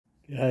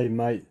Hey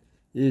mate,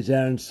 here's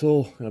Aaron's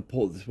saw. Gonna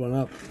port this one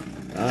up.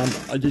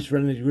 I just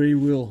ran a degree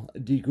wheel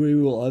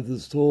over the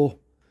saw.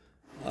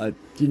 I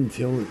didn't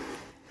film it,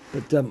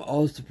 but I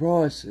was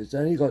surprised. It's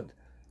only got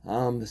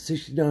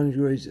 69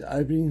 degrees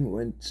opening.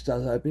 When it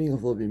starts opening, I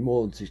thought it'd be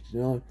more than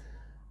 69.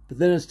 But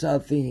then I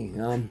started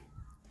thinking,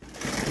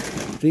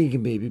 thinking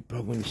can be a big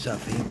problem when you start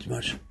thinking too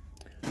much.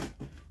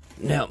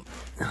 Now,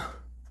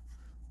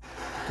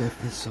 go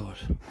for this side.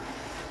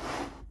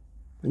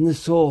 When the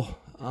saw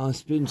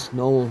spins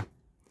normal,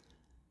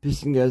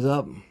 piston goes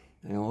up,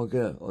 and I'll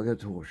go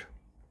torch.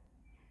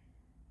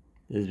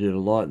 There's a bit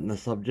of light in the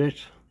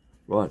subject.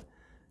 Right,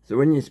 so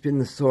when you spin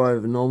the saw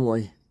over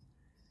normally,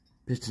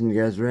 piston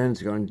goes around,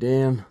 it's going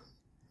down,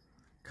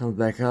 comes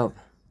back up.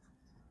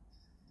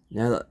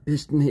 Now that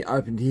piston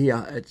opened here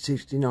at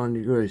 69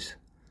 degrees.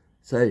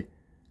 So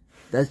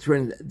that's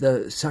when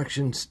the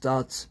suction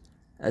starts.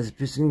 As the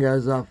piston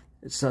goes up,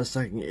 it starts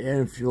sucking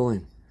air and fuel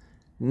in.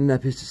 And then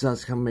that piston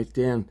starts coming back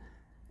down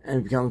and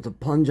it becomes a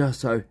plunger,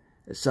 so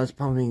it starts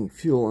pumping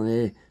fuel and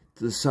air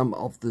to the sump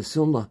of the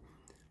cylinder,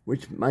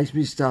 which makes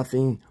me start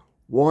thinking,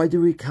 why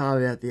do we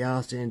carve out the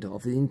arse end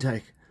of the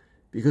intake?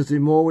 Because the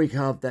more we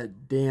carve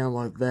that down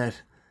like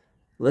that,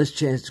 less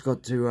chance it's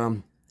got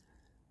to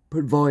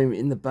put volume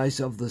in the base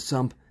of the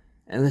sump,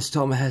 and less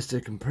time it has to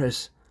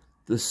compress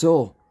the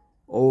saw.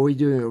 Or are we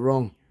doing it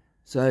wrong?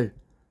 So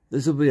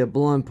this will be a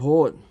blind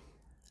port,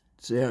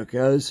 see how it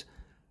goes,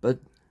 but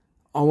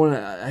I want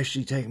to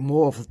actually take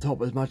more off the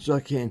top as much as I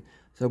can,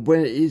 so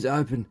when it is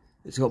open,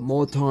 it's got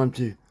more time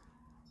to,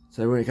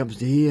 so when it comes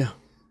to here,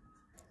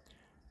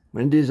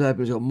 when it is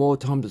open, it's got more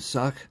time to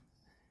suck,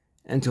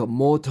 and it's got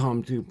more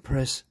time to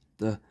compress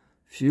the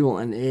fuel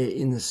and air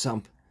in the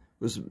sump,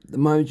 because the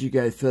moment you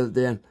go further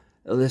down,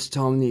 the less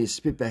time you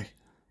spit back.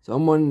 So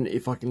I'm wondering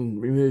if I can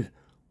remove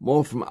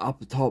more from up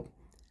the top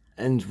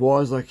and as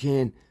wide as I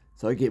can,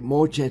 so I get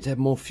more chance to have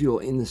more fuel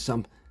in the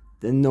sump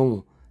than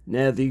normal.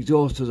 Now the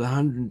exhaust was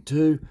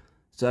 102,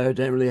 so I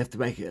don't really have to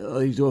make the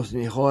exhaust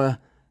any higher,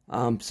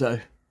 so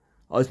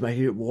I just make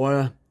it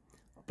wider.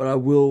 But I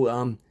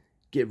will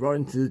get right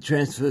into the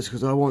transfers,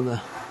 because I want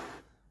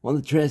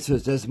the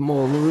transfers. There's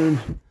more room,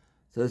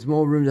 so there's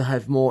more room to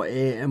have more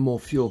air and more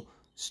fuel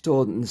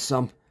stored in the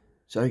sump,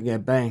 so I can go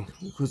bang.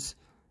 Because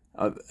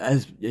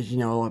as you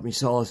know, I like my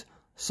silos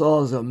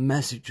are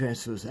massive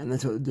transfers, and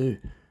that's what they do.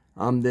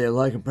 They're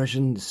low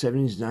compression,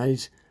 70s and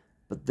 80s,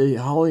 but they're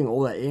holding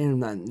all that air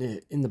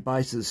in the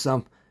base of the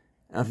sump.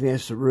 And I think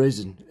that's the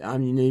reason. You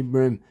need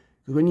room,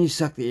 because when you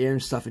suck the air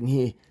and stuff in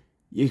here,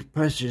 your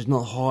pressure is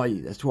not high.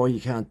 That's why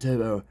you can't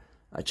turbo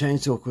a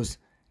chainsaw, because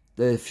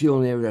the fuel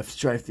and air would go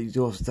straight for the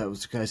exhaust if that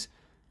was the case.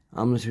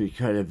 Unless we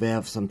create a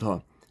valve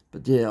sometime.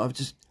 But yeah, I've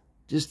just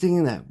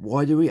thinking that,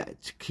 why do we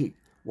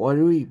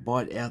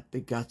bite out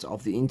the guts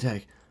of the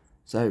intake?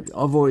 So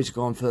I've always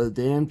gone further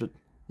down, but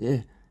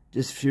yeah,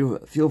 just fuel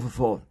for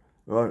thought.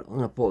 Right, I'm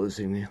gonna port this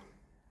in now.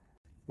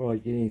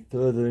 Right, getting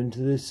further into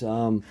this,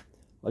 I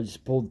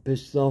just pulled the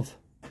piston off.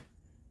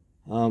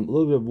 A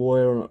little bit of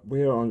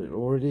wear on it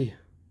already.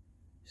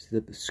 See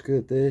the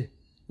skirt there?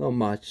 Not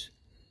much.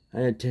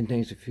 I had 10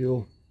 tanks of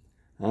fuel.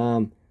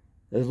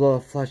 There's a lot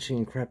of flushing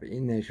and crap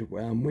in there,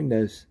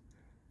 windows,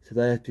 so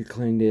they have to be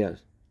cleaned out.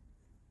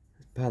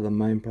 That's part of the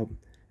main problem.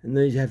 And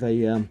these have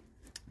a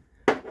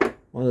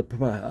one of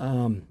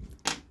the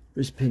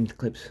wrist pin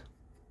clips,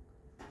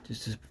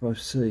 just as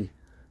supposed to see.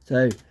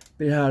 So a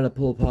bit hard to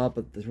pull apart,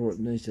 but that's what it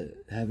needs to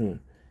have in it.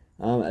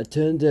 It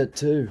turns out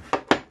too,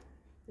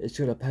 it's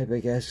got a paper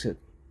gasket.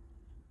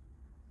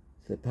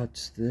 So the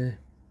parts there,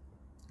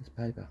 it's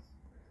paper.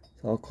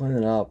 So I'll clean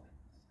it up.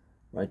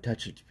 When I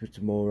touch it to put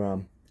some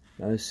more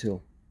nose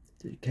seal.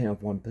 It came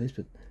off one piece,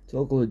 but it's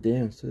all glued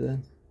down. See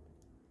that?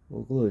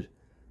 All glued.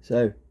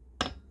 So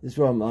this is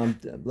what I'm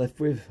left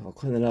with. I'll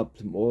clean it up,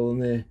 some oil in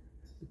there.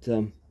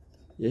 But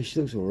yeah, she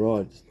looks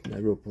alright. No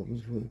real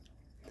problems with it.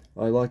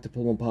 I like to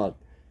pull them apart,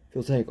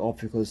 fuel tank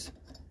off, because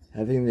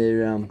having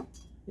their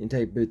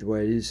intake boot the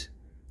way it is,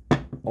 I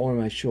want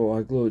to make sure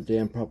I glue it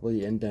down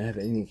properly and don't have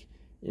anything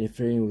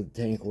interfering with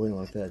the tank or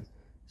anything like that.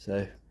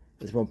 So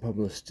that's one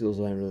problem with stills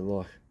I don't really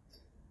like.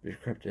 Bit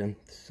of crap down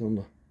the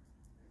cylinder.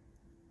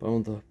 But I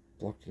want the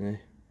block in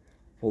there.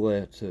 Pull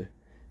that out too.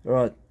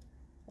 Alright,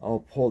 I'll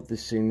port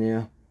this thing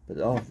now. But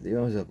the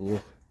eyes have a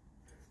look.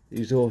 The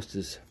exhaust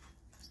is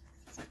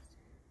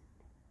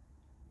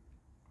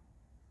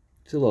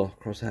still a lot of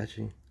cross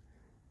hatching.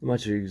 Not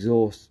much of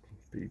exhaust,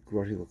 pretty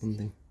grotty looking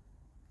thing.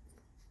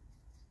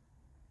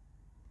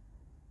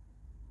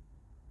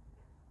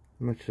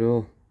 Not much at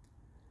all.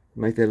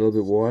 Make that a little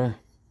bit wider.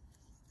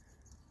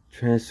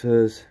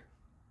 Transfers.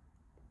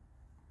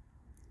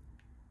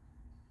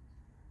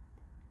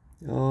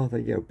 Oh,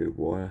 they go a bit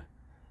wider.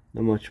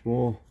 Not much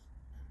more.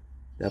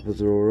 The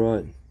uppers are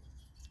alright.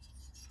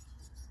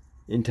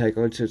 Intake,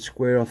 I just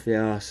square off the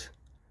arse.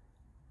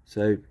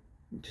 So,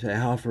 say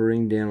half a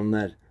ring down on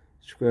that.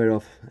 Square it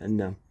off, and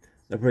they'll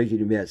probably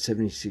get about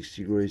 76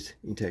 degrees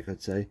intake,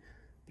 I'd say.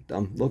 But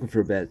I'm looking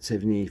for about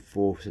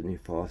 74,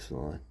 75,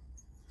 something like that.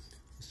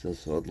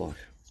 That's what I'd like.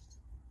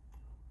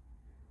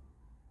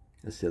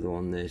 That's the other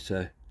one there.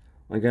 So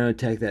I'm going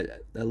to take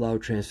that lower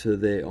transfer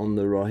there on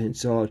the right hand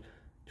side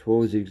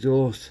towards the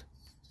exhaust.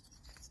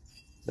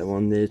 That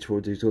one there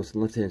towards the exhaust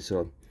on the left hand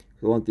side.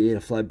 I want the air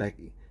to flow back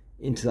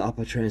into the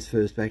upper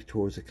transfers back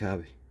towards the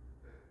carby.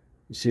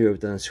 You see we've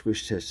done a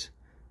squish test.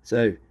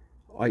 So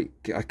I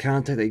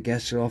can't take that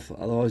gasket off,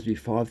 otherwise it'd be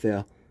 5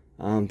 thou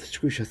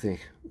squish, I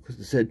think, because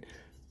it said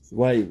the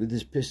way with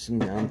this piston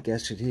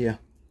gasket here,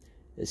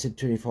 it said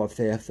 25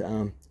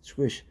 thou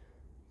squish.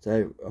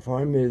 So if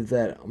I remove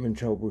that, I'm in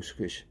trouble with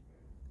squish.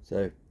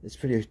 So it's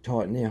pretty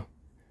tight now.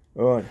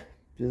 Alright,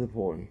 to the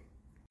porting.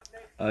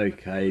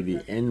 Okay,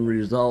 the end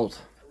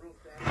result.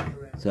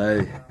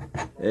 So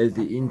there's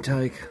the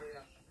intake.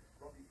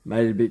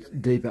 Made it a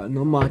bit deeper,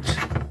 not much.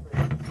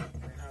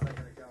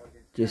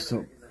 Just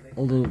a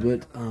little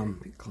bit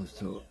close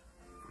to it.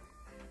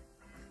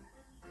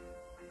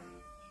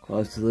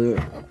 Close to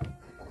it.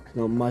 It's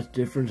not much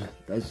different.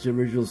 That's the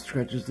original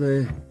scratches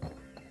there.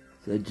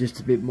 So just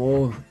a bit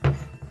more.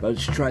 But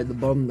straight at the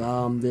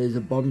bottom, there's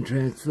a bottom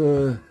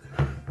transfer.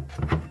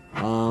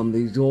 The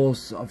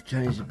exhaust I've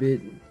changed a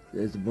bit.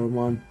 There's the bottom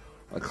one.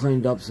 I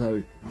cleaned up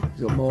so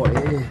it's got more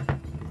air.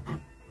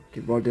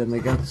 Get right down the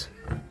guts.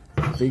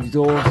 The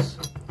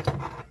exhaust,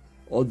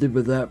 all I did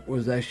with that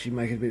was actually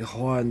make it a bit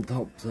higher on the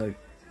top, so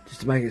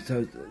just to make it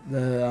so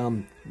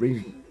the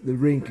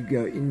ring could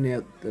go in and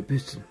out the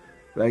piston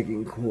without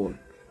getting caught.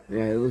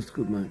 Yeah, it looks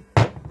good, mate.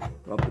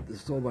 I'll put the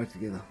saw back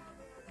together.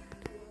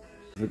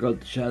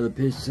 Forgot to show the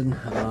piston.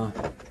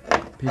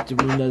 Piston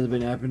windows have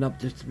been opened up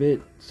just a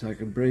bit so I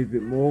can breathe a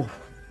bit more.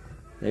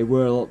 They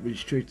were a lot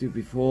restricted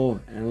before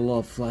and a lot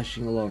of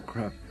flashing, a lot of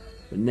crap.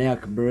 But now I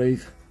can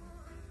breathe,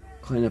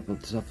 clean up the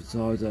stuff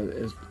inside, so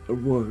it'll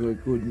work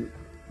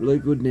really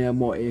good now,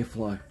 more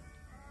airflow.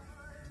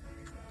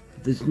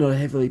 This is not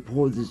heavily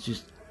poured, it's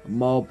just a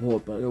mild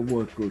port, but it'll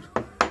work good.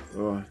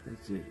 Alright,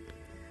 that's it.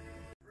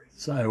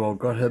 So I've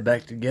got her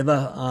back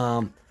together.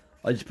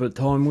 I just put a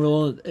time wheel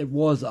on it. It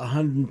was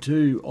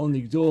 102 on the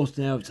exhaust,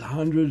 now it's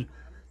 100.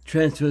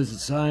 Transfers the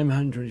same,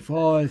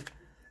 125.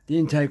 The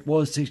intake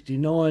was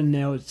 69,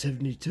 now it's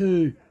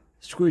 72.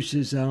 Squish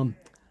is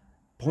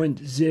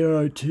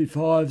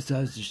 0.025,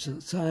 so it's just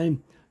the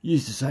same.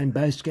 Used the same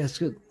base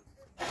gasket.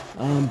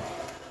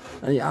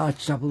 Only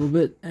arched up a little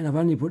bit, and I've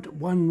only put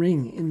one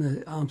ring in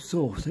the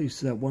saw. So you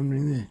see that one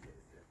ring there?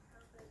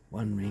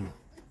 One ring.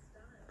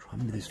 Try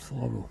me this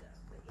flywheel.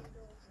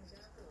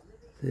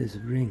 There's a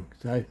ring.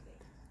 So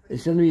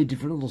it's going to be a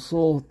different little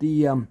saw.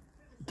 The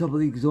top of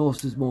the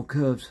exhaust is more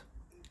curved.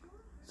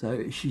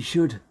 So she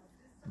should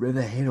rev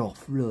her head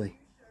off, really.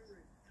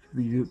 Should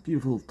be a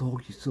beautiful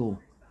torquey saw.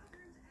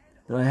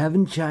 But I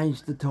haven't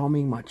changed the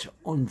timing much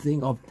on the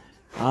thing. I've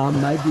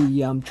made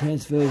the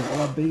transfers a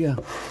lot bigger.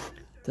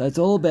 So it's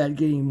all about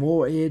getting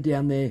more air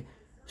down there,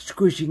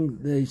 squishing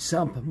the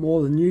sump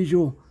more than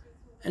usual,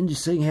 and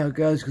just seeing how it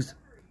goes, because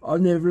I've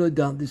never really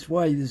done it this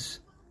way. This is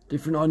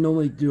different. I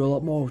normally do a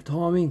lot more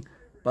timing,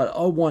 but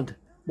I want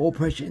more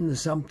pressure in the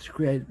sump to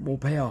create more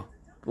power.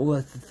 Well,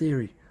 that's the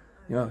theory.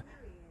 You know,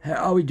 how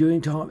are we doing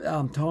timing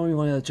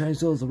on our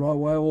chainsaws the right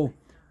way, or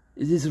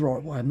is this the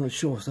right way? I'm not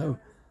sure. So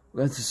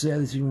we'll have to see how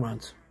this thing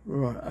runs. All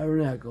right, over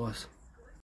and out, guys.